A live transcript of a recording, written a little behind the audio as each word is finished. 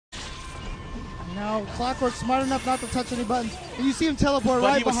No, Clockwork's smart enough not to touch any buttons. And you see him teleport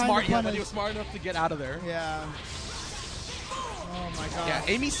right behind the punish. Yeah, but he was smart enough to get out of there. Yeah. Oh my god. Yeah,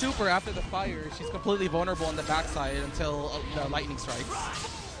 Amy's super after the fire. She's completely vulnerable on the backside until the lightning strikes.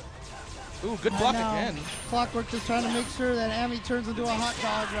 Ooh, good block again. Clockwork just trying to make sure that Amy turns into a hot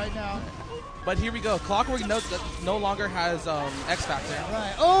dog right now. But here we go. Clockwork no longer has X Factor.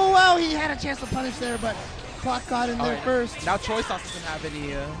 Right. Oh wow, he had a chance to punish there, but Clock got in there first. Now Choice Sauce doesn't have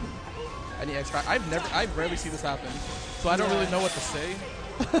any X Factor. I've rarely seen this happen, so I don't really know what to say.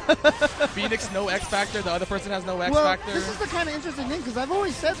 Phoenix no X Factor. The other person has no X Factor. This is the kind of interesting thing because I've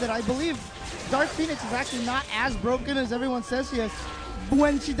always said that I believe Dark Phoenix is actually not as broken as everyone says she is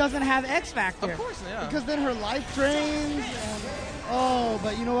when she doesn't have X Factor. Of course, yeah. Because then her life drains. And,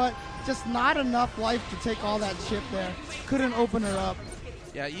 but you know what? Just not enough life to take all that chip there. Couldn't open her up.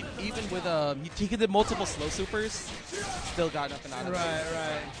 Yeah, even with he did multiple slow supers, still got nothing out of it.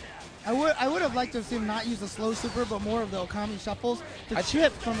 Right. I would have liked to have seen him not use the slow super, but more of the Okami shuffles to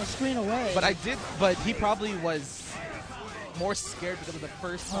chip from a screen away. But he probably was more scared because of the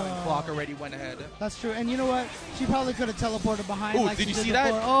first time Clock already went ahead. That's true. And you know what? She probably could have teleported behind. Ooh, like did you see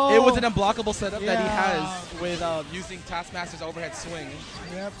before. that? Oh. It was an unblockable setup that he has with using Taskmaster's overhead swing.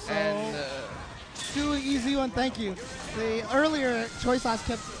 Yep. So and, too easy one. Thank you. The earlier Choice Sauce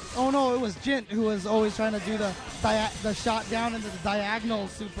kept. Oh no, it was Jint who was always trying to do the shot down into the diagonal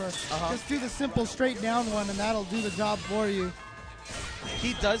super. Just do the simple straight down one, and that'll do the job for you.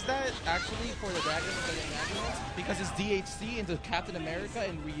 He does that actually for the Dragons because his DHC into Captain America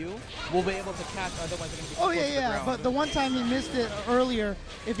and Ryu will be able to catch, otherwise they're going to be to the ground. But the one time he missed it earlier,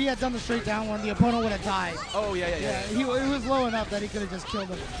 if he had done the straight down one, the opponent would have died. Oh, yeah. He was low enough that he could have just killed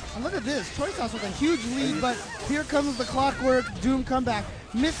him. And look at this, Choice Sauce with a huge lead, but here comes the Clockwork Doom comeback.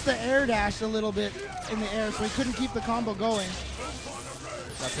 Missed the air dash a little bit in the air, so he couldn't keep the combo going.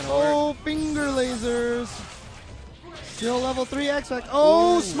 That's going to work. Oh, finger lasers. Still level 3 X Factor.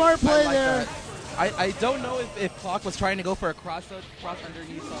 Oh, smart play there. I don't know if Clock was trying to go for a cross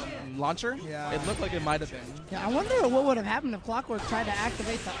underneath launcher. Yeah. It looked like it might have been. Yeah, I wonder what would have happened if Clockwork tried to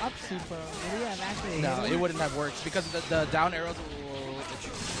activate the up super. Would he have actually No, it wouldn't have worked because the down arrows,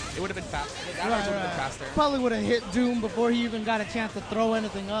 it would have been faster. The down arrows would have been faster. Probably would have hit Doom before he even got a chance to throw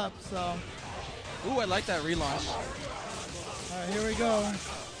anything up. So. Ooh, I like that relaunch. All right, here we go.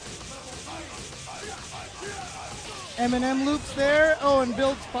 M&M loops there. Oh, and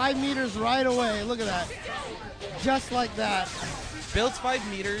builds 5 meters right away. Look at that. Just like that. Builds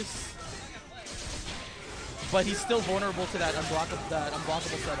 5 meters, but he's still vulnerable to that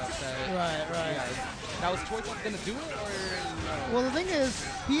unblockable setup. Right. Now, is Choice going to do it, or no? Well, the thing is,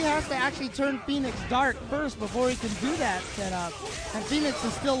 he has to actually turn Phoenix dark first before he can do that setup. And Phoenix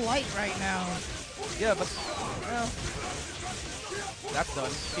is still light right now. Yeah, but that's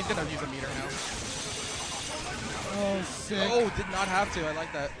done. He's going to use a meter now. Oh, sick. Oh, did not have to. I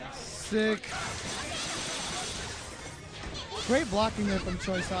like that. Sick. Great blocking there from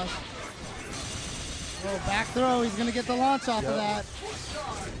Choice Sauce. Oh, back throw. He's going to get the launch off of that.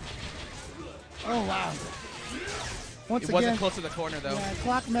 Oh, wow. Once again, wasn't close to the corner, though. Yeah,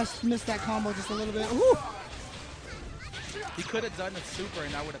 Clock missed that combo just a little bit. Ooh. He could have done a super,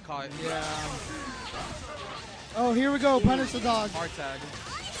 and I would have caught it. Yeah. Oh, here we go. Punish the dog. Hard tag.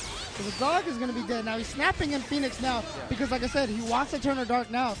 So the dog is going to be dead. Now he's snapping in Phoenix now because, like I said, he wants to turn her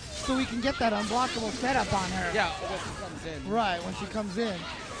dark now so he can get that unblockable setup on her. Yeah, when she comes in. Right, when she comes in.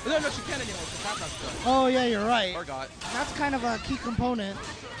 No, she can't anymore. She's not done. Oh, yeah, you're right. Forgot. That's kind of a key component.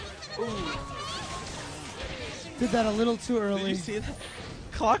 Ooh. Did that a little too early. Did you see that?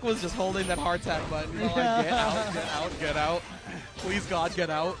 Clock was just holding that hard tag button. Like, get out. Please, God, get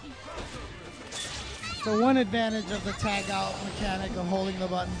out. So one advantage of the tag out mechanic of holding the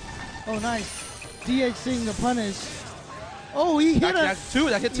button. Oh, nice. DHing the punish. Oh, he hit us.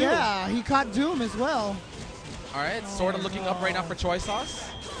 That hit two. Yeah, he caught Doom as well. All right, sort of looking up right now for Choice Sauce.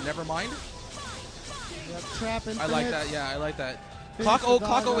 Never mind. Yep, trap infinite. I like that. Yeah, I like that. Clock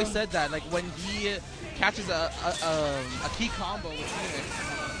always said that. Like when he catches a key combo with Phoenix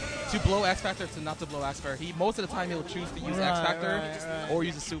to blow X Factor to not to blow X Factor, most of the time he'll choose to use X Factor or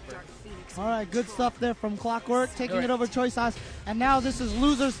use a super. All right, good stuff there from Clockwork, taking it over Choice Sauce. And now this is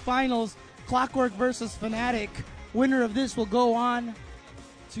Losers Finals, Clockwork versus Fnatic. Winner of this will go on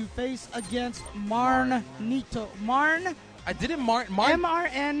to face against Marn Nito. Marn? I didn't Marn.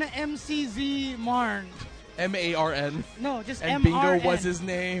 MRNMCZ Marn. MARN. No, just and MRN. Bingo was his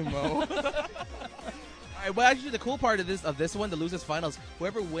name. Oh. All right, well, actually, the cool part of this one, the Losers Finals,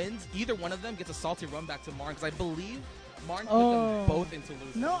 whoever wins, either one of them gets a salty run back to Marn, because I believe Marn put them both into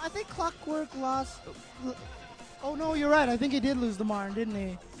losers. No, I think Clockwork lost. Oh, no, you're right. I think he did lose to Marn, didn't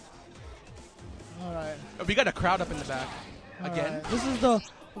he? All right. We got a crowd up in the back. Again. Right. This is the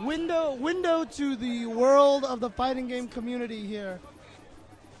window to the world of the fighting game community here.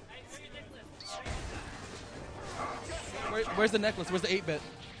 Where's the necklace? Where's the 8-bit?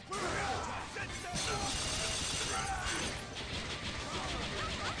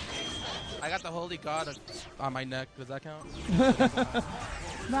 I got the holy god on my neck. Does that count?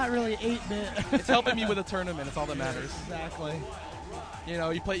 Not really 8-bit. It's helping me with a tournament. It's all that matters. Exactly. You know,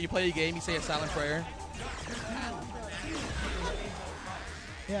 you play a game, you say a silent prayer.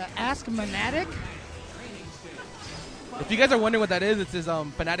 Yeah, Ask Fanatic. If you guys are wondering what that is, it's his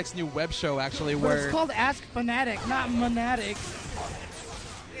Fanatic's new web show, actually. But where it's called Ask Fanatic, not Monatic.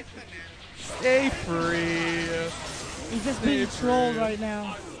 Stay free. He's just being trolled right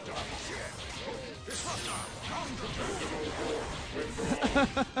now.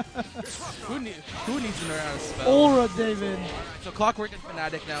 Who needs to learn how to spell? Aura, David. So Clockwork and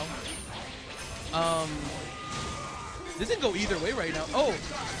Fnatic now. This didn't go either way right now. Oh,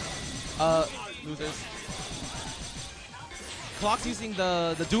 losers. Clock's using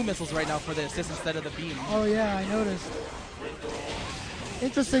the Doom missiles right now for the assist instead of the beam. Oh yeah, I noticed.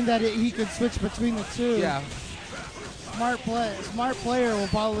 Interesting that he could switch between the two. Yeah. Smart player will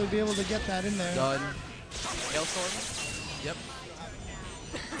probably be able to get that in there. Done. Hailstorm. Yep.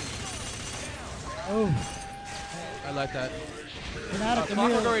 Oh. I like that.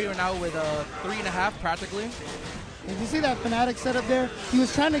 Fnatic are now with 3.5 practically. Did you see that Fnatic setup there? He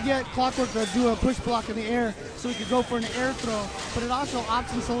was trying to get Clockwork to do a push block in the air so he could go for an air throw, but it also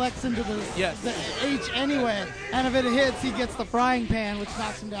option selects into the H anyway. And if it hits, he gets the frying pan, which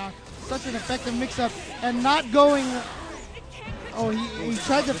knocks him down. Such an effective mix-up. And not going... Oh, he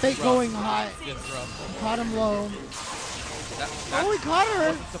tried to fake going high. He caught him low. He caught her.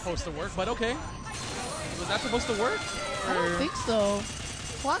 Wasn't supposed to work, but okay. Was that supposed to work? I don't think so.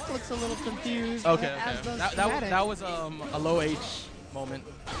 Clock looks a little confused. Okay. That was a low H moment.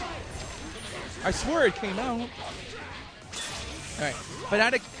 I swear it came out. All right,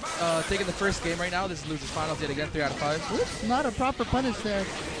 Fnatic taking the first game right now. This is losers finals yet again, 3 out of 5. Oops, not a proper punish there.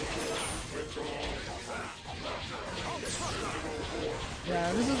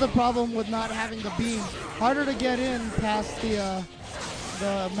 Yeah, this is the problem with not having the beam. Harder to get in past the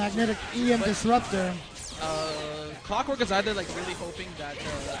magnetic EM disruptor. Clockwork is either like really hoping that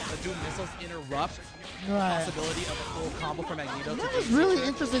the Doom missiles interrupt the possibility of a full combo for Magneto. That was really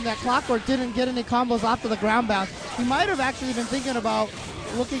interesting that Clockwork didn't get any combos after the ground bounce. He might have actually been thinking about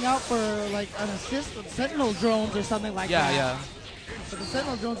looking out for like an assist with Sentinel drones or something like that. Yeah. But the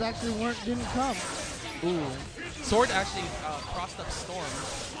Sentinel drones actually didn't come. Ooh. Sword actually crossed up Storm,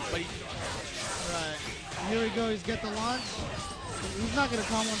 but here we go. He's got the launch. He's not going to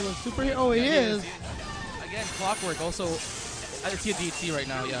combo into a superhero. Oh, he is. Again, Clockwork also. I see a DT right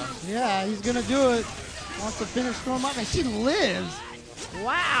now, yeah. Yeah, he's going to do it. Wants to finish Storm up, and she lives.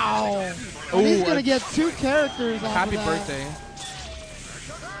 Wow. And he's going to get 2 characters off Happy of that. birthday.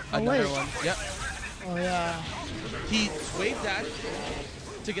 Another one. Yep. Oh, yeah. He waved that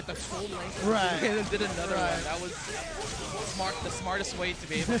to get the full length. Right. And then did another one. That was the smartest way to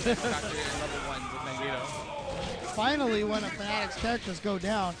be able to factor in level 1 with Magneto. Finally, one of Fnatic's characters go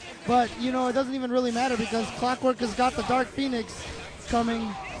down. But, you know, it doesn't even really matter because Clockwork has got the Dark Phoenix coming.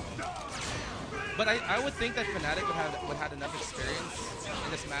 But I would think that Fnatic would have enough experience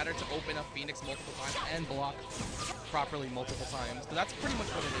in this matter to open up Phoenix multiple times and block properly multiple times. So that's pretty much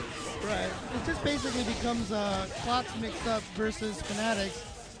what it is. Right. It just basically becomes Clock's mixed up versus Fnatic's.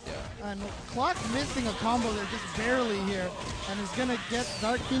 Yeah. And Clock missing a combo there just barely here. And is going to get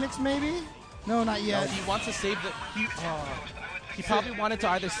Dark Phoenix maybe? No, not yet. No, he wants to save the... He probably wanted to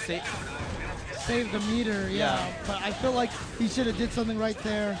either save the meter, yeah. But I feel like he should have did something right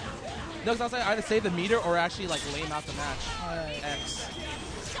there. No, because I was like, either save the meter or actually like lame out the match. Right. X.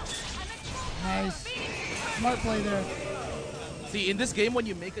 Nice. Smart play there. See, in this game, when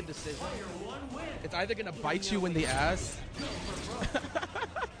you make a decision, it's either going to bite you in the ass.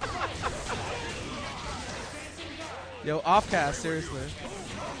 Yo, offcast, seriously.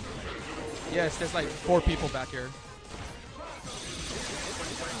 Yes, there's like 4 people back here.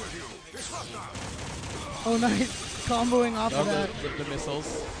 Oh, nice. Comboing off of that. The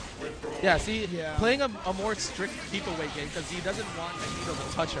missiles. Yeah, see, playing a more strict people weight game because he doesn't want Magneto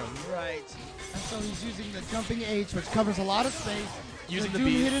to touch him. Right. And so he's using the jumping H, which covers a lot of space. Using the Doom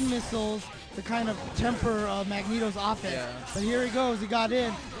hidden missiles to kind of temper Magneto's offense. Yeah. But here he goes. He got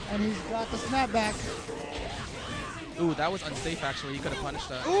in, and he's got the snapback. Ooh, that was unsafe, actually. He could have punished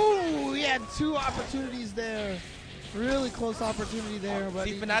that. Ooh, he had 2 opportunities there. Really close opportunity there. But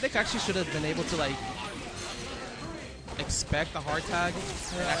see, Fnatic actually should have been able to, like, expect the hard tag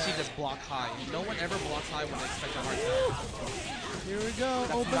and actually just block high. No one ever blocks high when they expect a hard tag. Here we go.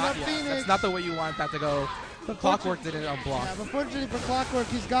 That's Open not, up Phoenix. That's not the way you want that to go. But Clockwork did it on block. Yeah, but fortunately for Clockwork,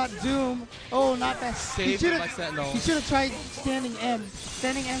 he's got Doom. Oh, not that. Saved him like Sentinel. He should have tried standing M.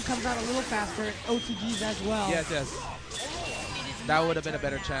 Standing M comes out a little faster. OTGs as well. Yes, yes. That would have been a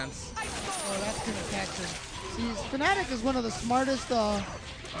better chance. Oh, that's going to catch him. See, Fnatic is one of the smartest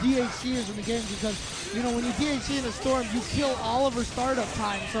DHCers in the game because, you know, when you DHC in a Storm, you kill all of her startup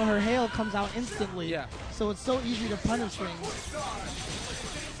time, so her hail comes out instantly. Yeah. So it's so easy to punish things.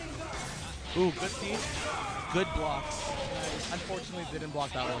 Ooh, good team. Good blocks. Unfortunately, didn't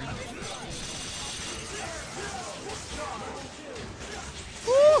block that one.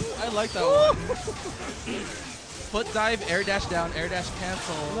 Woo! I like that one. Foot dive, air dash down, air dash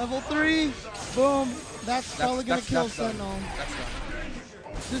cancel. Level 3. Boom. That's probably going to kill Sentinel. That's done.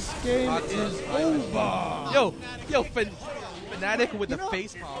 This game is over. Yo, Fnatic with the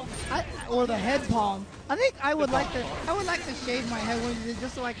face palm. Or the head palm. I think I would like to shave my head when you did,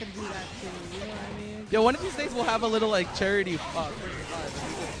 just so I can do that too. You know what I mean? Yo, one of these days we'll have a little like charity. Well,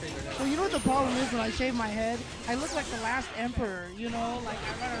 you know what the problem is when I shave my head? I look like the last emperor. You know, like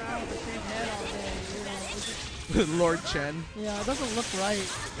I run around with a shaved head all day. You know, it's just, Lord Chen. Yeah, it doesn't look right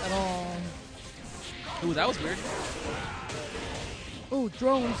at all. Ooh, that was weird. Ooh,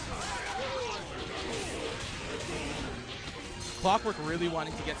 drones. Clockwork really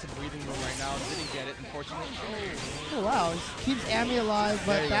wanting to get some breathing room right now. Didn't get it, unfortunately. Oh, wow. He keeps Amy alive,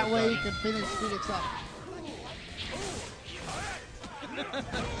 but that way he can finish Phoenix up.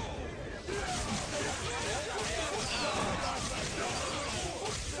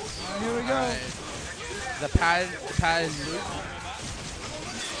 Here we go. Right. The pad is loose.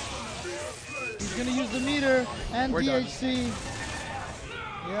 He's going to use the meter and We're DHC. Done.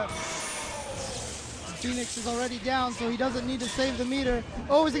 Yep. Phoenix is already down, so he doesn't need to save the meter.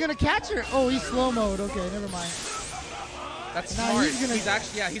 Oh, is he going to catch her? Oh, he's slow mode. Okay, never mind. That's now smart. He's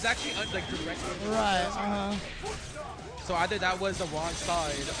actually like directly. Right. So either that was the wrong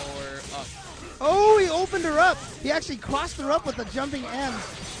side or up. Oh, he opened her up. He actually crossed her up with a jumping M.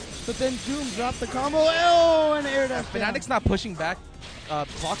 But then Doom dropped the combo. Oh, and air dash. Fnatic's not pushing back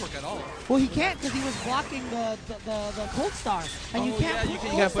Clockwork at all. Well, he can't because he was blocking the Cold Star, and you can't put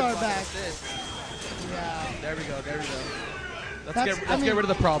Cold Star back. Yeah. There we go. Let's get rid of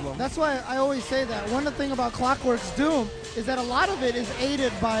the problem. That's why I always say that. One of the thing about Clockwork's Doom is that a lot of it is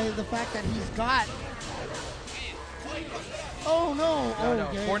aided by the fact that he's got. Oh no!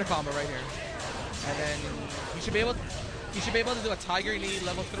 No, corner combo right here, and then he should be able. He should be able to do a Tiger Knee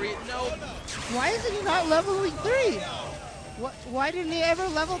level 3. No. Why isn't he not leveling 3? Why didn't he ever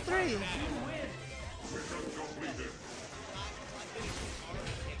level 3?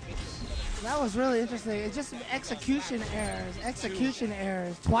 That was really interesting. It's just execution errors. Execution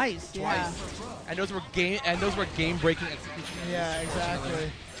errors. Twice. Yeah. And those were game breaking execution errors. Yeah,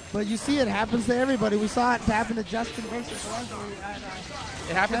 exactly. But you see, it happens to everybody. We saw it happen to Justin versus Leslie.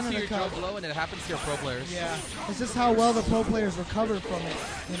 It happens to your Joe Blow, and it happens to your pro players. Yeah. It's just how well the pro players recover from it,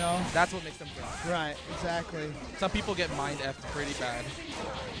 you know? That's what makes them good. Right, exactly. Some people get mind effed pretty bad.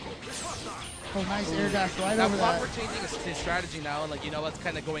 Oh, nice air dash right over that. Now, we're changing his strategy now. Like, you know, it's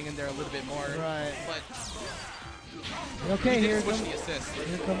kind of going in there a little bit more. Right. But okay, here comes the assist.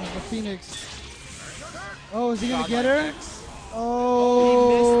 Here comes the Phoenix. Oh, is he going to get her? X. Oh. He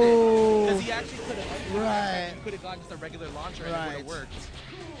missed it. Because he actually could have. Right. He could have gotten just a regular launcher and it would have worked.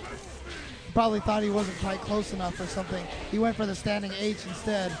 Probably thought he wasn't quite close enough or something. He went for the standing H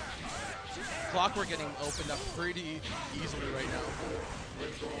instead. Clockwork getting opened up pretty easily right now.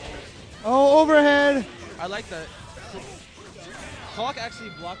 Oh, overhead. I like that. Clock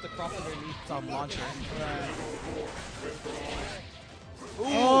actually blocked the crossover launcher. Right. Ooh,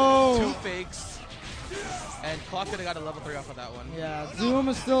 oh. 2 fakes. And Clock could have got a level 3 off of that one. Yeah, Zoom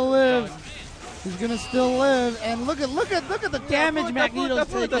is still live. He's gonna still live. And look at the damage Magneto's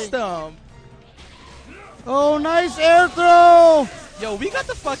taking. The stump. Oh, nice air throw. Yo, we got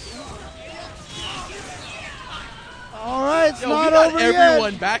the fuck. All right, it's not we got over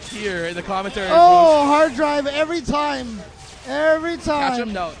everyone yet. back here in the commentary Oh, booth. hard drive every time. Every time. Catch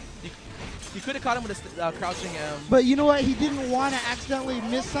him? No. You could have caught him with a crouching M. But you know what? He didn't want to accidentally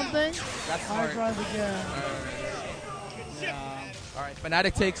miss something. That's hard smart. drive again. All right,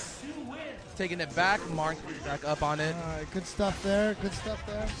 Fnatic taking it back. Mark back up on it. All right, good stuff there. Good stuff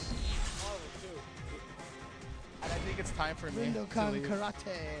there. And I think it's time for me to Rindokan leave.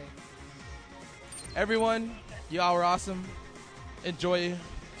 Karate. Everyone, y'all were awesome. Enjoy.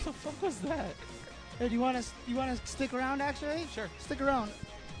 What the fuck was that? Hey, do you want to stick around? Actually, Sure. Stick around.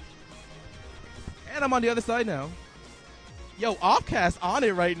 And I'm on the other side now. Yo, Opcast on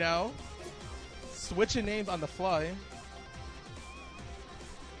it right now. Switching names on the fly.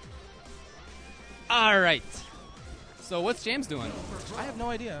 All right. So what's James doing? I have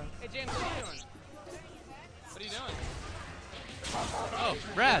no idea. Hey, James, what are you doing? What are you doing? Oh,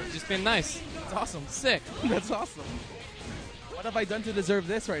 Brad, just being nice. That's awesome. Sick. That's awesome. What have I done to deserve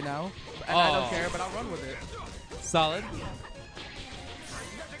this right now? And I don't care, but I'll run with it. Solid.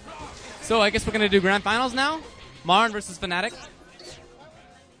 So I guess we're going to do grand finals now? Marn versus Fnatic.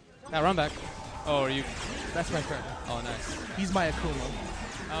 Now run back. Oh, are you? That's my friend. Oh, nice. He's my Akuma.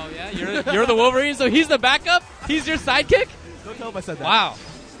 Oh, yeah? You're the Wolverine, so he's the backup? He's your sidekick? Don't tell him I said that. Wow.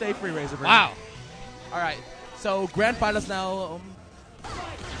 Stay free, Razorburn. Wow. All right. So, grand finals now.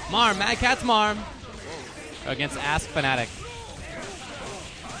 Marm, Mad Catz Marm against Ask Fnatic.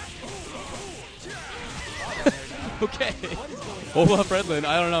 Okay. Hold up, Redland.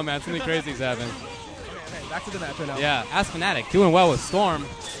 I don't know, man. Something crazy's happening. Okay, back to the match right now. Yeah, Ask Fnatic doing well with Storm.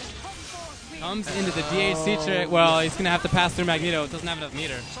 Comes into the DHC trick. Well, he's going to have to pass through Magneto. It doesn't have enough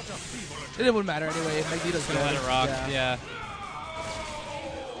meter. It wouldn't matter anyway. Magneto's Going to let it rock. Yeah.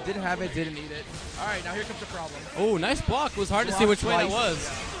 Didn't have it, didn't need it. All right, now here comes the problem. Oh, nice block. It was hard to see which way that twice.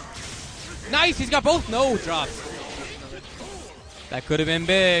 was. Nice. He's got both. No, drops. That could have been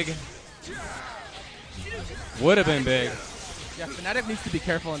big. Would have been big. Yeah, Fnatic needs to be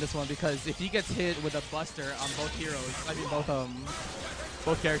careful on this one because if he gets hit with a buster on both heroes, I mean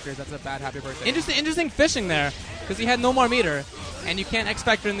both characters, that's a bad happy birthday. Interesting fishing there because he had no more meter, and you can't X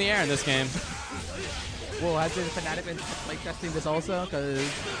Factor in the air in this game. Well, has Fnatic been playtesting this also? Because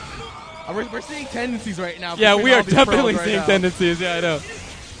we're seeing tendencies right now. Yeah, we are all these definitely pros right seeing now. tendencies. Yeah, I know.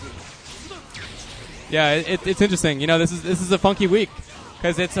 Yeah, it's interesting. You know, this is a funky week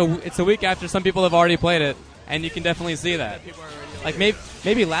because it's a week after some people have already played it, and you can definitely see that. Like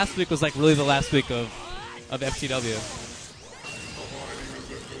maybe last week was like really the last week of FTW.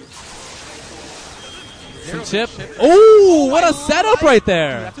 Some chip. Oh, what a setup right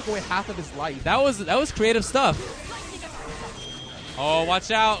there! Dude, that took away half of his life. That was creative stuff. Oh, watch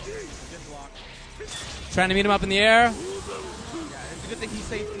out! Trying to meet him up in the air. Yeah, it's a good thing he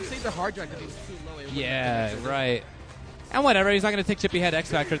saved the hard drive because he was too low. Yeah, right. And whatever, he's not going to take Chippy Head X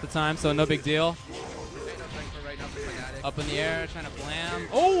Factor at the time, so no big deal. Up in the air, trying to blam.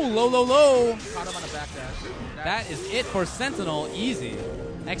 Oh, low. Caught him on the back dash. That is it for Sentinel. Easy.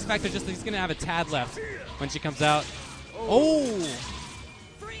 X Factor he's going to have a tad left when she comes out. Oh.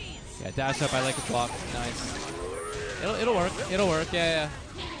 Yeah, dash up. I like the block. Nice. It'll work. It'll work. Yeah.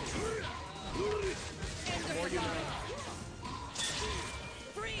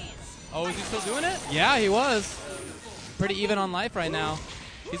 Oh, is he still doing it? Yeah, he was. Pretty even on life right now.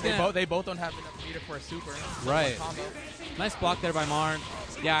 They both don't have enough meter for a super. Right. Nice block there by Marn.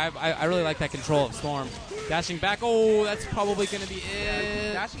 Yeah, I really like that control of Storm. Dashing back. Oh, that's probably going to be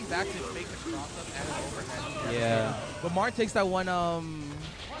it. Dashing back to fake the cross up and an overhead. Yeah. But Marn takes that one.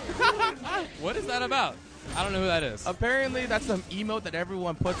 What is that about? I don't know who that is. Apparently, that's some emote that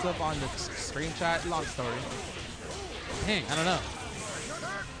everyone puts up on the stream chat. Long story. Dang, I don't know.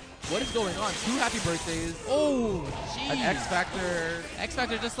 What is going on? 2 happy birthdays. Oh, An jeez. X Factor. X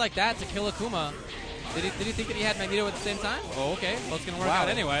Factor just like that to kill Akuma. Did he think that he had Magneto at the same time? Oh, okay. Well, it's going to work out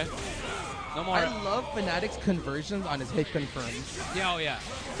anyway. No more. I love Fnatic's conversions on his hit confirms. Yeah, oh, yeah.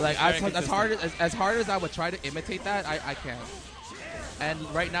 Like Very as hard as I would try to imitate that, I can't. And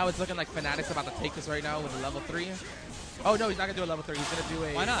right now it's looking like Fnatic's about to take this right now with a level 3. Oh no, he's not gonna do a level 3. He's gonna do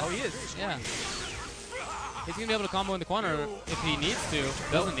a. Why not? Oh, he is. Yeah. He's going to be able to combo in the corner if he needs to.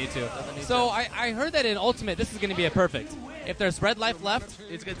 Doesn't need to. So I heard that in Ultimate, this is going to be a perfect. If there's red life left,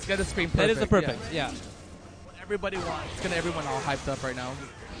 It's gonna scream perfect. that is the perfect. Yeah. What everybody wants. It's gonna everyone all hyped up right now.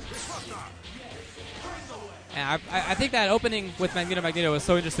 And I think that opening with Magneto is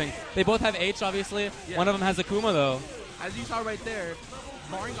so interesting. They both have H, obviously. Yeah. One of them has Akuma, though. As you saw right there,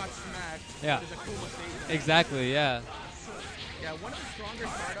 Marn got smacked. Yeah. There's Akuma saved him. Exactly, yeah. Yeah, one of the stronger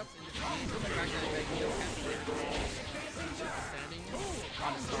startups in this game is the fact that Magneto can't standing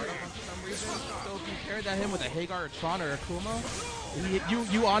on a startup for some reason. So if you pair that him with a Hagar or Tron or Akuma,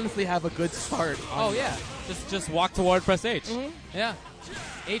 you honestly have a good start. Oh, yeah. Just walk toward, press H. Mhm. Yeah.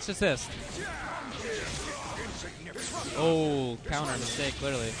 H assist. Oh, counter mistake,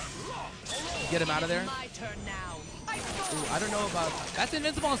 clearly. Get him out of there. Ooh, I don't know about. That's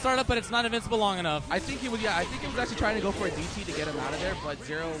invincible on startup, but it's not invincible long enough. I think he was. Yeah, I think he was actually trying to go for a DT to get him out of there, but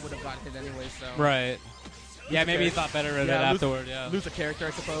Zero would have gotten hit anyway. So. Right. Yeah, maybe he thought better of it afterward. Yeah. Lose a character,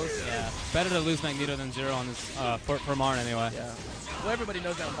 I suppose. Yeah. Better to lose Magneto than Zero on this for Marn anyway. Yeah. Well, everybody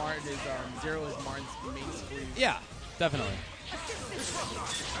knows that Zero is Marn's main screen. Yeah. definitely.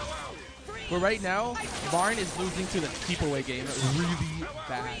 But right now, Marn is losing to the keep away game really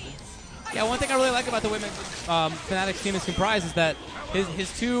bad. Yeah, one thing I really like about the way Fnatic's team is comprised is that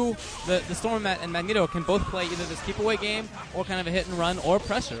his two, the Storm and Magneto, can both play either this keep away game or kind of a hit and run or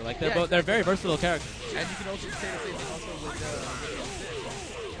pressure. Like they're very versatile characters. And you can also say the same thing also with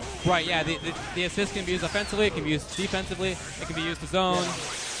the right. Yeah, the assist can be used offensively, it can be used defensively, it can be used to zone.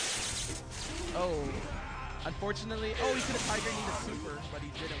 Yeah. Oh, unfortunately, he could have Tiger needed super, but he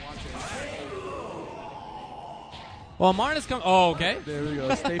didn't want to. Well, Marn is coming. Oh, okay. There we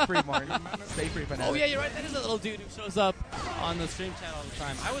go. Stay free, Marn. Stay free, Fnatic. Oh, yeah, you're right. That is a little dude who shows up on the stream chat all the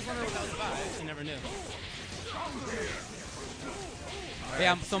time. I was wondering what that was about. I actually never knew. Right.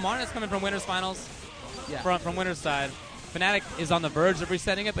 Yeah, so Marn is coming from Winners Finals. Yeah. From Winners side. Fnatic is on the verge of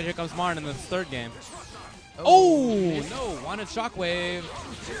resetting it, but here comes Marn in the third game. Oh, no. Wanted Shockwave.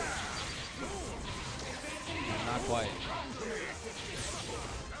 Not quite.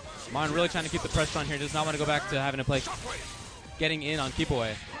 Marn really trying to keep the pressure on here. Does not want to go back to having to play getting in on keep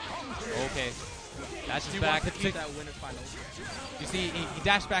away. Okay. Dashes back. You see, he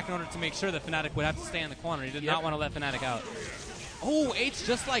dashed back in order to make sure that Fnatic would have to stay in the corner. He did not want to let Fnatic out. Oh, H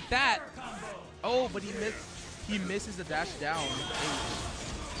just like that. Oh, but he misses the dash down.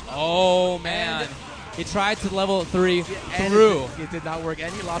 Oh, man. He tried to level 3 through. It did not work,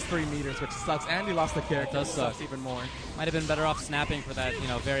 and he lost 3 meters, which sucks. And he lost the character. That does suck even more. Might have been better off snapping for that,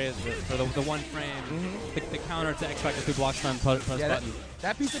 for the one frame, the counter to X Factor through block stun press button.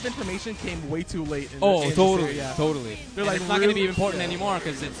 That piece of information came way too late. Totally. They're like, it's not going to be important anymore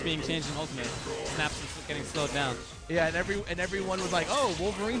because it's being changed in Ultimate. Snaps is getting slowed down. Yeah, and everyone was like, "Oh,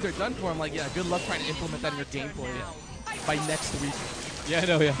 Wolverines are done for." I'm like, "Yeah, good luck trying to implement that in your gameplay by next week." Yeah, I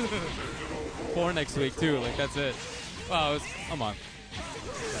know. Yeah. For next week too. Like that's it. Wow, come on.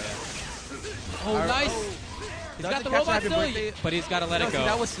 Oh, nice. He's got the robot still, but he's got to let it go. See,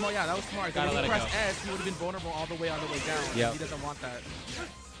 that was smart. Yeah, that was smart. Gotta let it go. If he pressed S, he would have been vulnerable all the way on the way down. Yeah. He doesn't want that.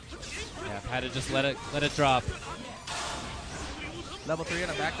 Yeah, had to just let it drop. Level 3 on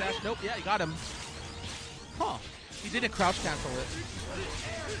a backdash. Nope. Yeah, he got him. Huh. He didn't crouch cancel it.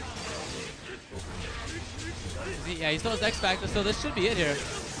 Yeah, he still has X Factor, so this should be it here.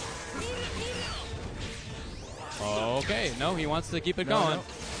 Okay, no, he wants to keep it going. No.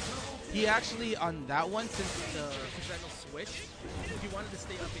 He actually, on that one, since the Sentinel switched, he wanted to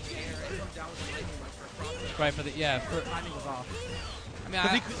stay up in the air and come down with the lightning run for a cross. Right, for the timing was off. I mean,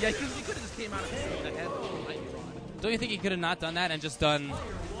 because he could have just came out of the head with the lightning run. Don't you think he could have not done that and just done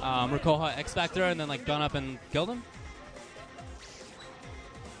Rikoha X Factor and then like gone up and killed him?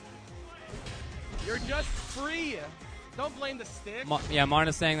 You're just free. Don't blame the stick. Yeah, Marn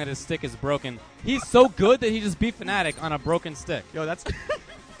is saying that his stick is broken. He's so good that he just beat Fnatic on a broken stick. Yo, that's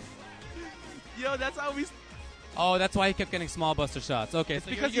how we. Oh, that's why he kept getting small buster shots. Okay, it's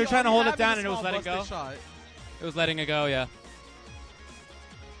so because you're trying to hold it down and it was letting go. Shot. It was letting it go. Yeah.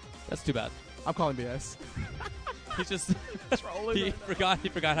 That's too bad. I'm calling BS. He just he forgot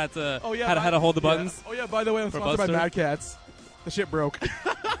how to how to hold the buttons. Oh yeah, by the way, I'm sponsored by Mad Cats. The shit broke.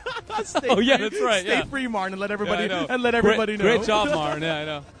 Yeah, that's right. Stay free, Marn, and let everybody know. Great job, Marn. Yeah, I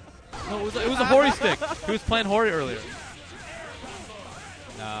know. No, it was a Hori stick. He was playing Hori earlier.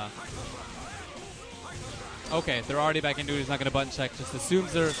 Nah. Okay, they're already back into it. He's not going to button check. Just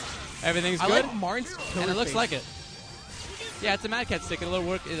assumes everything's good. I like Marn's killer and it looks face. like it. Yeah, it's a Mad Cat stick. It'll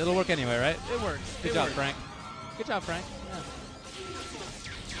work anyway, right? It works. Good job, Frank. Good job, Frank. Yeah.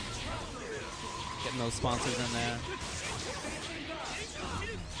 Getting those sponsors in there.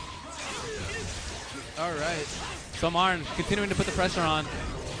 All right. So Marn continuing to put the pressure on.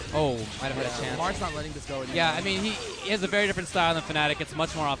 Oh, might have had a chance. Marn's not letting this go anymore. Yeah, I mean, he has a very different style than Fnatic. It's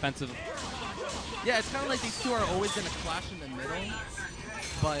much more offensive. Yeah, it's kind of like these two are always going to clash in the middle.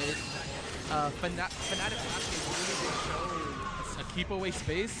 But Fnatic actually really did show a keep away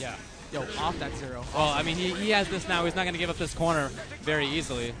space. Yeah. Yo, off that 0. Well, I mean, he has this now. He's not going to give up this corner very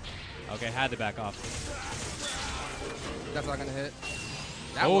easily. Okay, had to back off. That's not going to hit.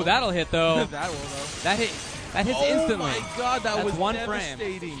 That'll hit, though. That will, though. That hits instantly. Oh, my God. That was one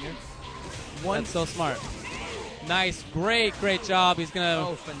devastating. frame. That's so smart. Nice. Great job. He's going to...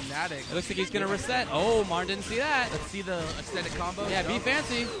 Oh, Fnatic. It looks like he's going to reset. Oh, Marn didn't see that. Let's see the extended combo. Yeah, be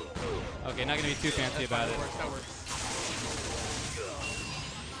fancy. Okay, not going to be too fancy about it. That works.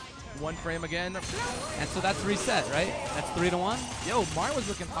 One frame again. And so that's reset, right? That's 3-1? Yo, Marn was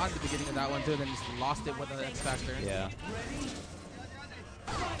looking hot at the beginning of that one, too, then just lost it with the X Factor. Yeah.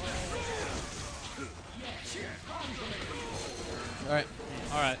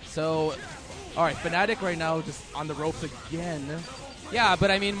 All right. So, Fnatic right now just on the ropes again. Yeah,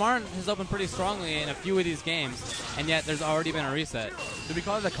 but I mean, Marn has opened pretty strongly in a few of these games, and yet there's already been a reset. Do we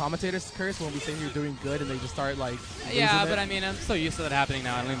call it the commentator's curse when we say you're doing good and they just start like? Yeah, but I mean, I'm so used to that happening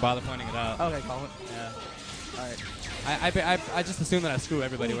now. I don't even bother pointing it out. Okay, call it. Yeah. All right. I just assume that I screw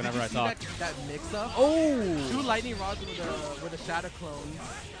everybody whenever I talk. That mix-up? Oh! 2 lightning rods with a shadow clone,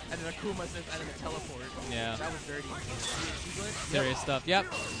 and then Akuma and then a teleport. Yeah. That was dirty. Serious stuff. Yep.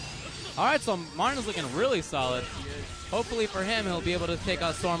 All right, so Martin is looking really solid. Hopefully for him, he'll be able to take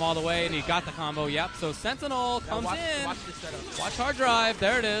out Storm all the way, and he got the combo. Yep. So Sentinel comes in. Watch this setup. Watch hard drive.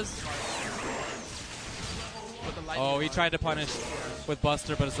 There it is. Oh, he tried to punish with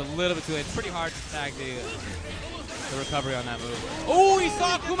Buster, but it's a little bit too late. It's pretty hard to tag the recovery on that move. Oh, he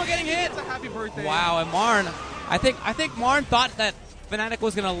saw Akuma getting hit. It's a happy birthday. Wow, and Marn, I think Marn thought that Fnatic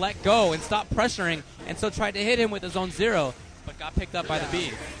was going to let go and stop pressuring, and so tried to hit him with his own 0, but got picked up by the B.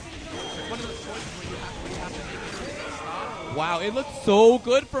 One of those choices where you have to make it stop. Wow, it looked so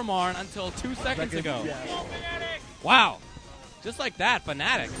good for Marn until 2 seconds ago. Yeah. Wow. Just like that,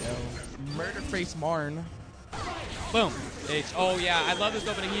 Fnatic. Murder face Marn. Boom. H. Oh, yeah, I love this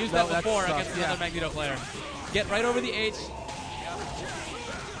opening. He used that before against another Magneto player. Get right over the H.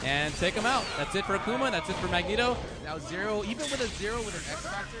 And take him out. That's it for Akuma. That's it for Magneto. Now 0, even with a 0 with an X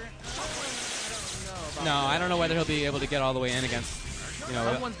Factor. No, I don't know whether he'll be able to get all the way in against, you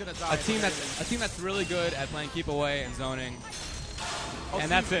know, Someone's gonna die. a team that's really good at playing keep away and zoning.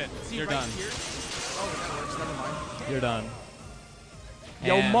 And that's it. You're done. Here? Oh, that works. Never mind. You're done.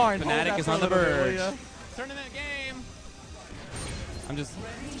 Yo, And Marn, Fnatic is on the bit, verge. will ya? Tournament game. I'm just.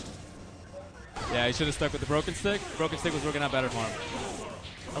 Yeah, he should have stuck with the broken stick. Broken stick was working out better for him.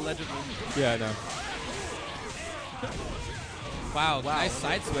 Allegedly. Yeah, I know. Wow, nice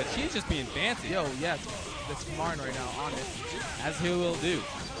side switch. He's just being fancy. Yo, yes. That's Marn right now on it. As he will do.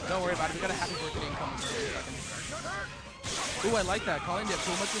 Don't worry about it. We got a happy birthday incoming. Ooh, I like that. Calling the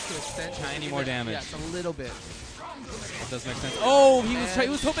Akuma just to extend. Tiny more damage. Yes, a little bit. That does make sense. Oh, he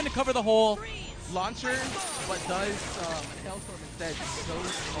was hoping to cover the hole. Launcher, but does Hailstorm instead. So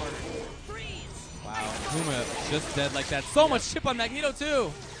smart. Wow, Akuma just dead like that. So much chip on Magneto,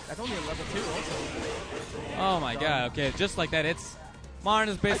 too. That's only a level 2 also. Oh, my God. Okay, just like that. Marn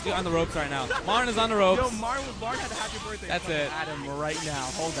is basically on the ropes right now. Marn is on the ropes. Yo, Marn had a happy birthday. That's it. At him right now.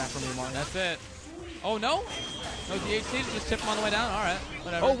 Hold that for me, Marn. That's it. Oh, no? No DHC? Just chip him on the way down? All right.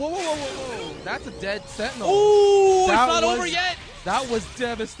 Whatever. Oh, whoa. That's a dead Sentinel. Ooh, it's not over yet. That was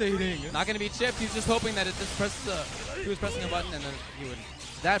devastating. Not going to be chipped. He's just hoping that it just presses he was pressing a button and then he would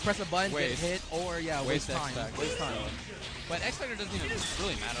That press a button, get waste. hit, or waste time. Waste time. But X Factor doesn't even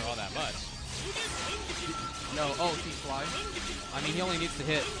really matter all that much. No. Oh, he's flying. I mean, he only needs to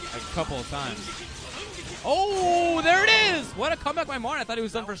hit a couple of times. Oh, there it is! What a comeback by Marn. I thought he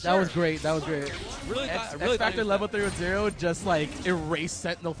was done for sure. That was great. That was great. Really X thought Factor level 3 with 0 just like erased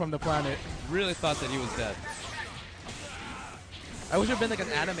Sentinel from the planet. Really thought that he was dead. I wish it had been like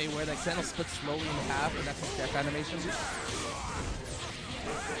an anime where like Sentinel splits slowly in half and that's his death animation.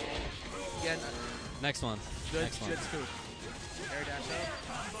 Again, Next one. good Next one. scoop. Air dash up.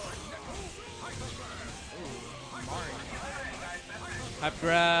 Ooh, Marn. Hype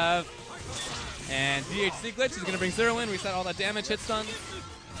grab. And DHC glitch is going to bring 0 in. Reset all that damage. Hit stun.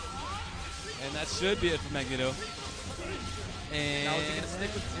 And that should be it for Magneto. And Now is he going to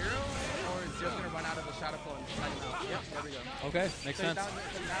stick with 0? Or is 0 going to run out of the shadow flow and slide him out? Yep, there we go. okay, makes So sense. now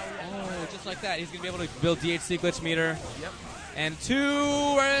Oh, just like that. He's going to be able to build DHC glitch meter. Yep, And 2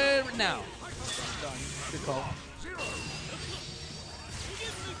 right now. done. Good call.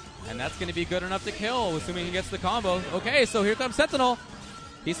 And that's going to be good enough to kill, assuming he gets the combo. Okay, so here comes Sentinel.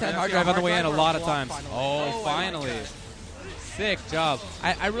 He's had Yeah, hard see a drive on the hard way in drive a or a lot of block times. finally. Oh, Oh, I like finally. that. Sick job.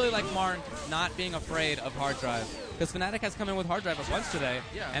 I really like Marn not being afraid of hard drive. Because Fnatic has come in with hard drive a bunch today,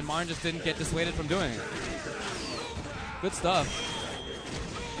 Yeah. and Marn just didn't get dissuaded from doing it. Good stuff.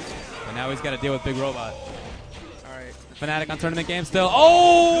 And now he's got to deal with Big Robot. All right. Fnatic on tournament game still.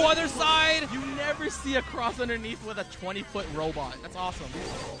 Oh, other side! You never see a cross underneath with a 20-foot robot. That's awesome.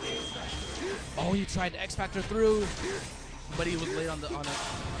 Oh, he tried to X Factor through. But he was late on it. Nope,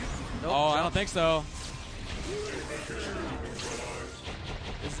 Oh, I jump. don't think so.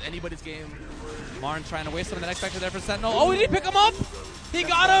 This is anybody's game. Marn trying to waste some of that X Factor there for Sentinel. Oh, did he pick him up? He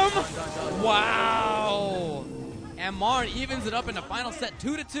got him! Done. Wow! And Marn evens it up in the final set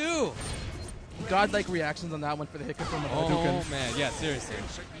 2-2. Godlike reactions on that one for the Hiccup from the Oh, Hadouken. man. Yeah, seriously.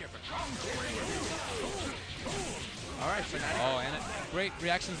 All right, Fnatic. Oh, and great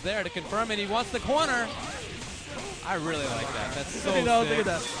reactions there to confirm it. He wants the corner. I really like that. That's so You know, sick. look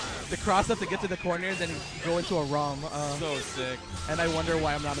at that. The cross up to get to the corner and then go into a ROM. So sick. And I wonder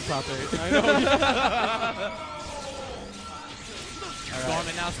why I'm not in top 8. I know. Storm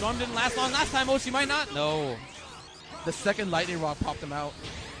it now. Storm didn't last long last time. Mochi might not. No. The second lightning rod popped him out.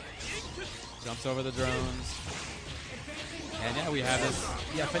 Jumps over the drones. And yeah, we have this.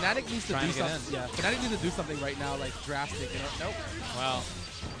 Yeah, Fnatic needs to do Trying to get something. Yeah, Fnatic needs to do something right now, like drastic. You know? Nope. Well,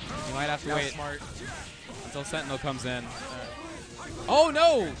 you might have to That was wait smart. until Sentinel comes in. Oh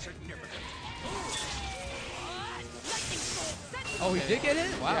no! Oh, he did get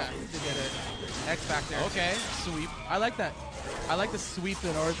it? Wow. Yeah, he did get it. X Factor. Okay. Sweep. I like that. I like the sweep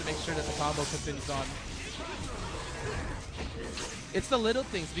in order to make sure that the combo continues on. It's the little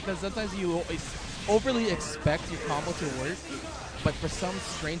things, because sometimes you overly expect your combo to work, but for some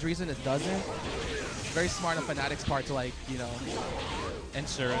strange reason it doesn't. It's very smart on Fnatic's part to, like, you know.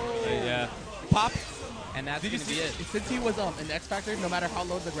 Ensure. Yeah. Pop. And that's Did you going to see be it. Since he was in X Factor, no matter how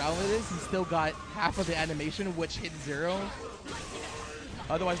low the ground it is, he still got half of the animation, which hit 0.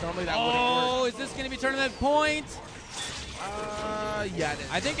 Otherwise, normally that wouldn't work. Oh, is this going to be tournament point? Yeah, it is.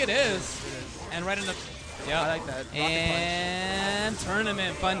 I think it is. It is. And right in the... Yeah, I like that. Rocket and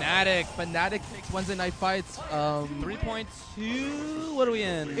tournament, Fnatic. Fnatic takes Wednesday night fights. 3.2. What are we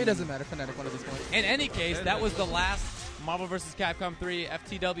in? It doesn't matter. Fnatic one of these points. In any case, that was the last Marvel vs. Capcom 3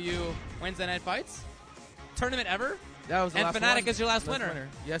 FTW Wednesday night fights tournament ever. That was the and last Fnatic one. is your last winner.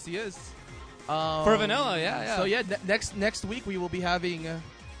 Yes, he is. For Vanilla, yeah. So yeah, next week we will be having.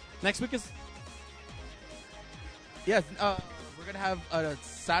 Next week is. Yeah, we're gonna have a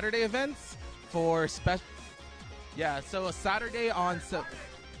Saturday event for special. Yeah, so a Saturday on.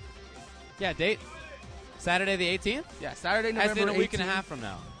 Yeah, date. Saturday the 18th. Yeah, Saturday November As in a week 18th. and a half from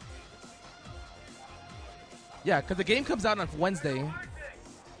now. Yeah, because the game comes out on Wednesday,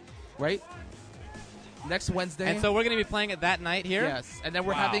 right? Next Wednesday. And so we're going to be playing it that night here? Yes, and then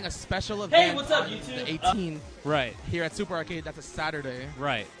we're Wow. having a special event. Hey, what's up, on YouTube? The 18th. Right. Here at Super Arcade. That's a Saturday.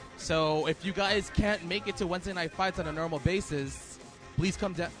 Right. So if you guys can't make it to Wednesday night fights on a normal basis, please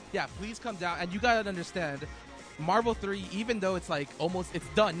come down. Yeah, please come down. And you gotta understand, Marvel 3, even though it's like it's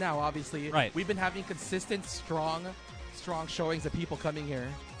done now, obviously. Right. We've been having consistent, strong showings of people coming here.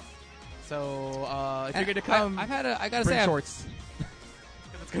 So if you're gonna come, I gotta bring say, shorts.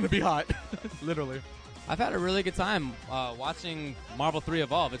 It's gonna be hot, literally. I've had a really good time watching Marvel 3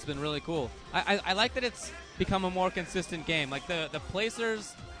 evolve. It's been really cool. I like that it's become a more consistent game. Like the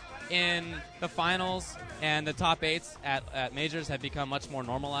placers in the finals and the top 8s at majors have become much more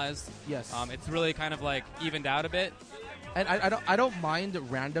normalized. Yes. It's really kind of like evened out a bit. And I don't mind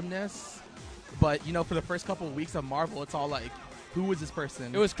randomness, but you know, for the first couple of weeks of Marvel, it's all like, who was this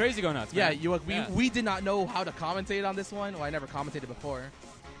person? It was crazy going nuts. Yeah, man. we did not know how to commentate on this one. Well, I never commentated before.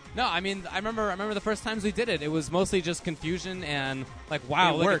 No, I mean, I remember the first times we did it. It was mostly just confusion and like,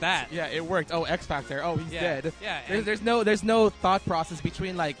 wow, It look worked. at that. Yeah, it worked. Oh, X Factor. Oh, he's Yeah. dead. Yeah, There's no thought process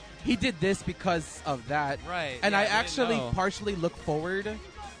between like he did this because of that. Right. And yeah, I we didn't actually know. partially look forward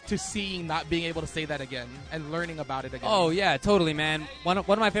to seeing not being able to say that again and learning about it again. Oh yeah, totally, man. One of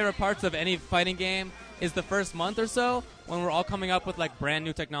my favorite parts of any fighting game is the first month or so when we're all coming up with like brand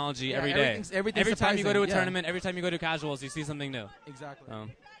new technology Yeah, every day. everything's every time you go to a surprising, yeah. tournament, every time you go to casuals, you see something new. Exactly.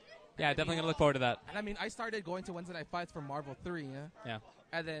 Yeah, definitely gonna look forward to that. And I mean, I started going to Wednesday night fights for Marvel 3. Yeah.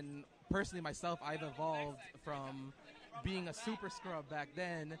 And then personally myself, I've evolved from being a super scrub back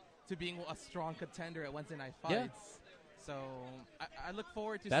then to being a strong contender at Wednesday night fights. Yeah. So I look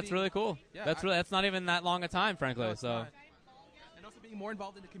forward to That's seeing, really cool. Yeah, that's not even that long a time, frankly. No, it's so. not. And also being more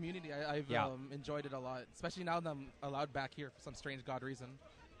involved in the community, I've Yeah. enjoyed it a lot, especially now that I'm allowed back here for some strange god reason.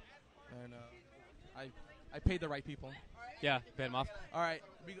 And I paid the right people. Yeah, paid him off. All right,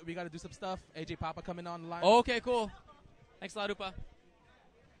 we got to do some stuff. AJ Papa coming on the line. Oh, okay, cool. Thanks a lot, Upa.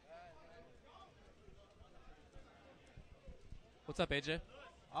 What's up, AJ?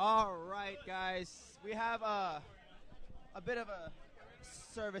 All right, guys. We have a bit of a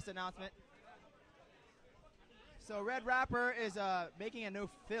service announcement. So Red Rapper is making a new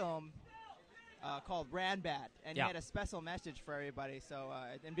film called Ranbat, and Yeah. he had a special message for everybody. So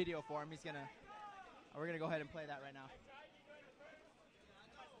in video form, we're gonna go ahead and play that right now.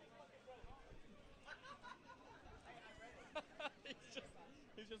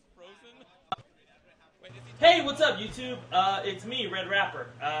 He's just frozen. Hey, what's up, YouTube? It's me, Red Rapper.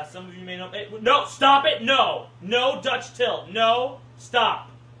 Some of you may know. No, stop it! No! No Dutch tilt. No! Stop.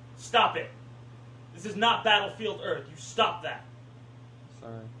 Stop it. This is not Battlefield Earth. You stop that.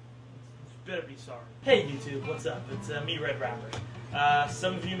 Sorry. You better be sorry. Hey, YouTube, what's up? It's me, Red Rapper.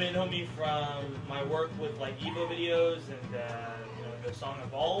 Some of you may know me from my work with like Evo videos and the song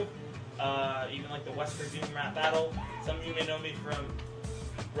Evolve, even like the West Virginia rap battle. Some of you may know me from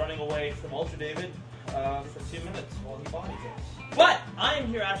running away from Ultra David for 2 minutes while he body jumps. But I am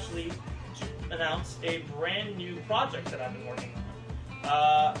here actually to announce a brand new project that I've been working on.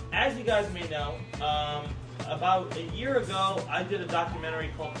 As you guys may know, about a year ago, I did a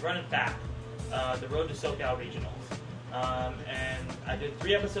documentary called Run It Back, The Road to Socal Regionals. And I did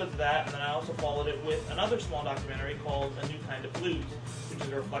 3 episodes of that, and then I also followed it with another small documentary called A New Kind of Blues, which is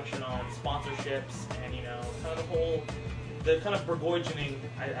a reflection on sponsorships and, you know, kind of the kind of burgeoning,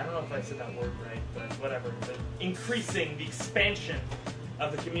 I don't know if I said that word right, but whatever, the increasing, the expansion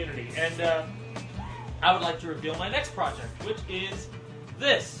of the community. And I would like to reveal my next project, which is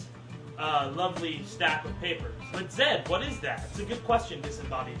this lovely stack of papers. But Zed, what is that? It's a good question,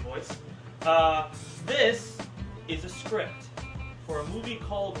 disembodied voice. This is a script for a movie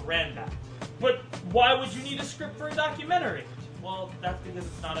called Ranbat. But why would you need a script for a documentary? Well, that's because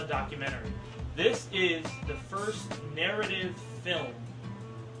it's not a documentary. This is the first narrative film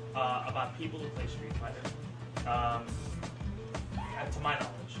about people who play Street Fighter. To my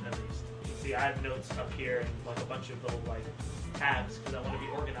knowledge, at least. You can see I have notes up here and like a bunch of little like tabs because I want to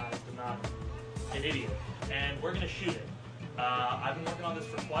be organized and not an idiot. And we're going to shoot it. I've been working on this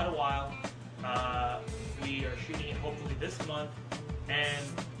for quite a while. We are shooting it hopefully this month, and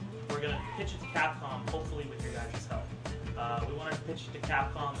we're going to pitch it to Capcom, hopefully with your guys' help. We want to pitch it to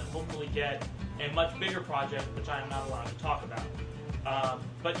Capcom and hopefully get a much bigger project, which I am not allowed to talk about.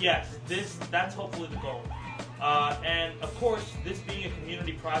 But yes, that's hopefully the goal. And of course, this being a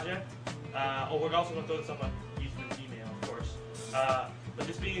community project, we're also going to throw this up on YouTube and Gmail, of course. But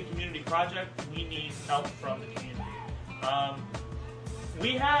this being a community project, we need help from the community.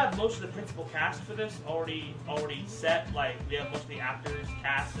 We have most of the principal cast for this already set. Like, we have most of the actors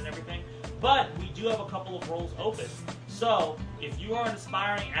cast and everything. But we do have a couple of roles open. So, if you are an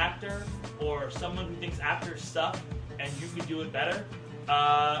aspiring actor or someone who thinks actors suck and you could do it better,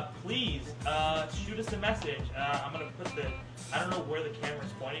 please shoot us a message. I'm going to put I don't know where the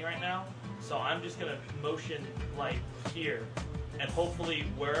camera's pointing right now, so I'm just going to motion like here. And hopefully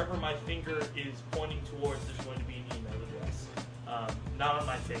wherever my finger is pointing towards, there's going to be an email address. Not on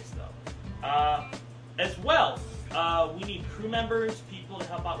my face though. As well, we need crew members, people to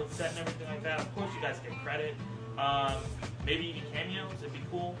help out with set and everything like that. Of course you guys get credit. Maybe even cameos, it'd be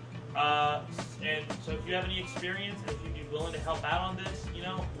cool. And so if you have any experience, if you'd be willing to help out on this, you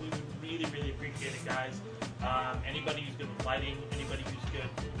know, we would really, really appreciate it, guys. Anybody who's good with lighting, anybody who's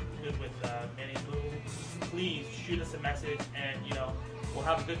good with manning boom, please shoot us a message, and you know, we'll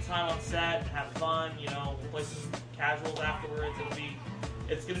have a good time on set, have fun. You know, we'll play some casuals afterwards.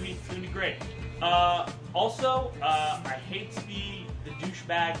 It's gonna be great. Also, I hate to be the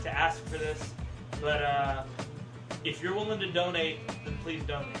douchebag to ask for this, but if you're willing to donate, then please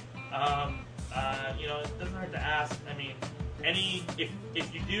donate. You know, it doesn't hurt to ask. I mean, if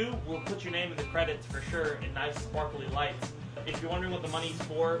you do, we'll put your name in the credits for sure in nice sparkly lights. If you're wondering what the money's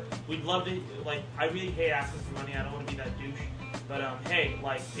for, we'd love to, like, I really hate asking for money. I don't want to be that douche. But, hey,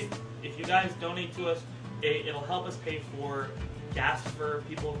 like, if you guys donate to us, it'll help us pay for gas for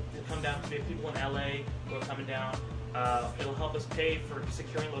people to come down. We have people in LA who are coming down. It'll help us pay for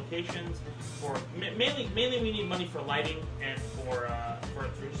securing locations. For mainly we need money for lighting and for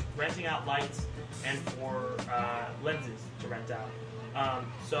just renting out lights and for lenses to rent out.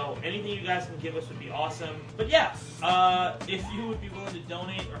 So anything you guys can give us would be awesome. But yeah, if you would be willing to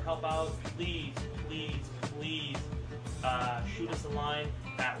donate or help out, please shoot us a line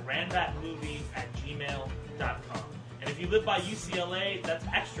at ranbatmovie@gmail.com. And if you live by UCLA, that's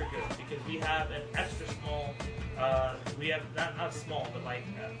extra good because we have an extra small, we have not small, but like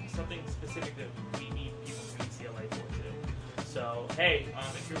something specific that we need people from UCLA for too. So hey,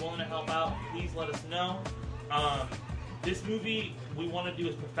 if you're willing to help out, please let us know. This movie we want to do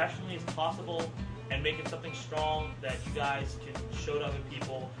as professionally as possible and make it something strong that you guys can show to other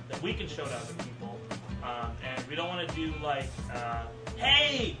people, that we can show to other people. And we don't want to do like,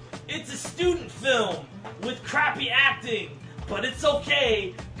 hey, it's a student film with crappy acting, but it's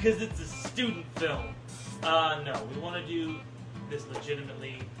okay because it's a student film. No, we want to do this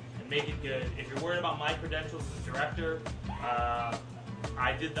legitimately and make it good. If you're worried about my credentials as a director,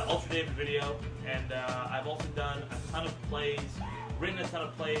 I did the Ultra David video, and I've also done a ton of plays, written a ton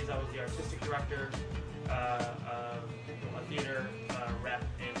of plays. I was the artistic director of a theater rep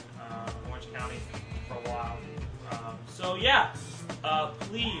in Orange County for a while. So yeah,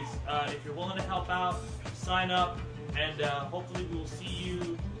 please, if you're willing to help out, sign up, and hopefully we will see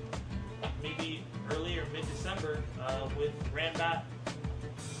you maybe early or mid-December with Ranbat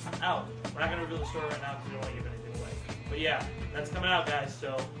out. We're not going to reveal the story right now because we don't want to give anything away. But yeah, that's coming out, guys,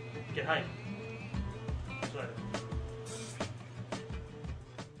 so get hyped. See you later.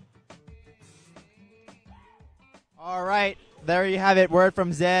 All right, there you have it. Word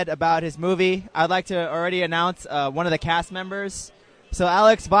from Zed about his movie. I'd like to already announce one of the cast members So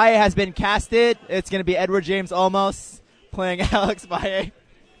Alex Valle has been casted. It's going to be Edward James Olmos playing Alex Valle.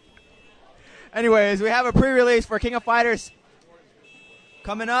 Anyways, we have a pre-release for King of Fighters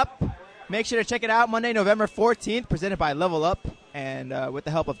coming up. Make sure to check it out Monday, November 14th, presented by Level Up. And with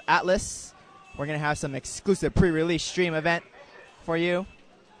the help of Atlas, we're going to have some exclusive pre-release stream event for you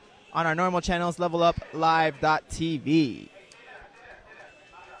on our normal channels, leveluplive.tv.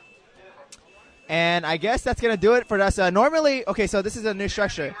 And I guess that's going to do it for us. Normally, okay, so this is a new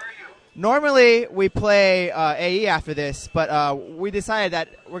structure. Normally, we play AE after this, but we decided that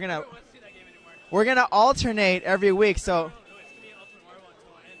we're gonna alternate every week. So,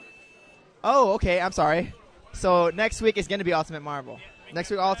 oh, okay, I'm sorry. So next week is going to be Ultimate Marvel. Next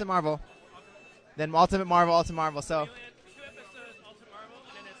week, Ultimate Marvel. Then Ultimate Marvel, Ultimate Marvel. So,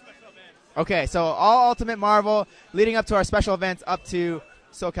 okay, so all Ultimate Marvel leading up to our special events up to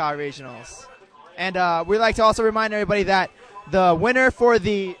Socal Regionals. And we'd like to also remind everybody that the winner for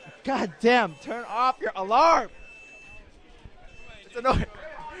the... God damn, turn off your alarm. It's annoying.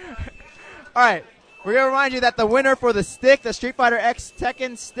 All right, we're going to remind you that the winner for the stick, the Street Fighter X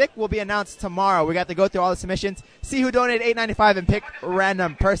Tekken stick, will be announced tomorrow. We got to go through all the submissions, see who donated $8.95, and pick a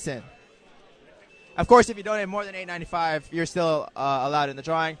random person. Of course, if you donate more than $8.95, you're still allowed in the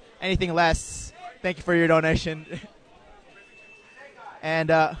drawing. Anything less, thank you for your donation.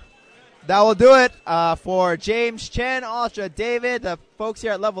 And... that will do it for James Chen, Ultra David, the folks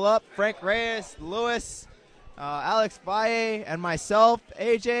here at Level Up, Frank Reyes, Lewis, Alex Valle, and myself,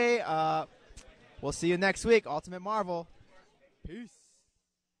 AJ. We'll see you next week. Ultimate Marvel. Peace.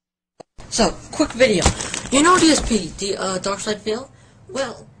 So, quick video. You know DSP, the Darkside Field?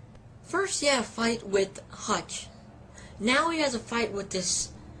 Well, first he had a fight with Hutch. Now he has a fight with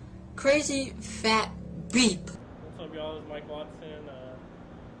this crazy fat beep. What's up, y'all? It's Mike Watson.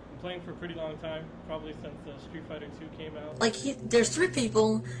 Playing for a pretty long time, probably since Street Fighter 2 came out. Like, there's 3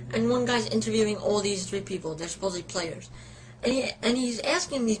 people, and one guy's interviewing all these 3 people. They're supposedly players. And he's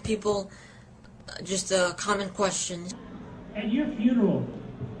asking these people just common questions. At your funeral,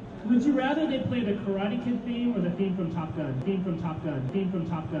 would you rather they play the Karate Kid theme or the theme from Top Gun? Theme from Top Gun. Theme from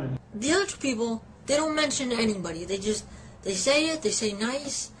Top Gun. The other 2 people, they don't mention anybody. They say it, they say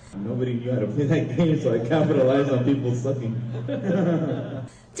nice. Nobody knew how to play that game, so I capitalized on people sucking.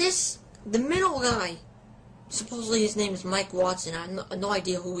 The middle guy, supposedly his name is Mike Watson. I have no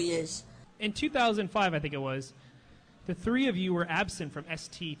idea who he is. In 2005, I think it was, the 3 of you were absent from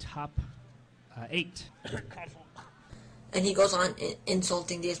ST Top 8. And he goes on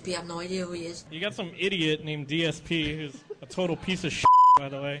insulting DSP. I have no idea who he is. You got some idiot named DSP who's a total piece of shit, by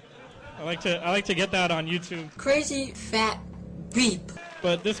the way. I like to get that on YouTube. Crazy fat beep.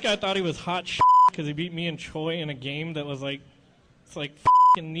 But this guy thought he was hot shit because he beat me and Choi in a game that was like, it's like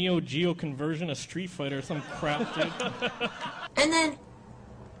f***ing Neo Geo conversion of Street Fighter or some crap, dude. And then,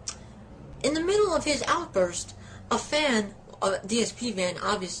 in the middle of his outburst, a fan, a DSP fan,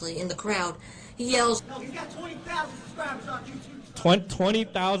 obviously, in the crowd, he yells, No, he's got 20,000 subscribers on YouTube.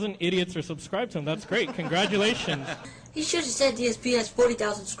 20,000 idiots are subscribed to him. That's great. Congratulations. He should have said DSP has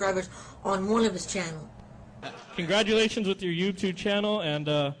 40,000 subscribers on one of his channels. Congratulations with your YouTube channel,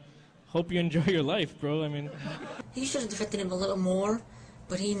 and hope you enjoy your life, bro. I mean... He should have defended him a little more,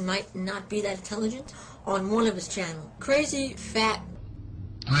 but he might not be that intelligent on one of his channels. Crazy fat...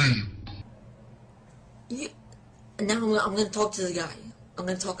 Now I'm gonna talk to the guy. I'm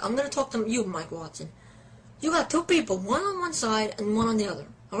gonna talk to you, Mike Watson. You got 2 people, one on one side and one on the other,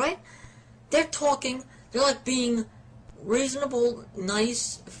 alright? They're talking, they're like being reasonable,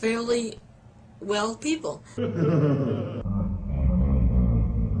 nice, fairly well people. You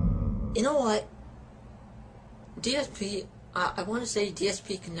know what? DSP, I want to say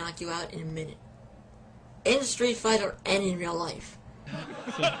DSP can knock you out in a minute. In Street Fighter and in real life.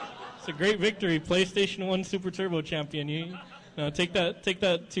 It's a great victory. PlayStation 1 Super Turbo Champion. You take that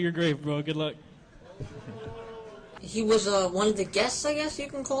to your grave, bro. Good luck. He was one of the guests, I guess you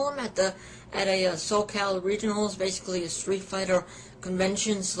can call him, at a SoCal Regionals, basically a Street Fighter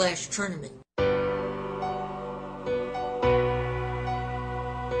convention / tournament.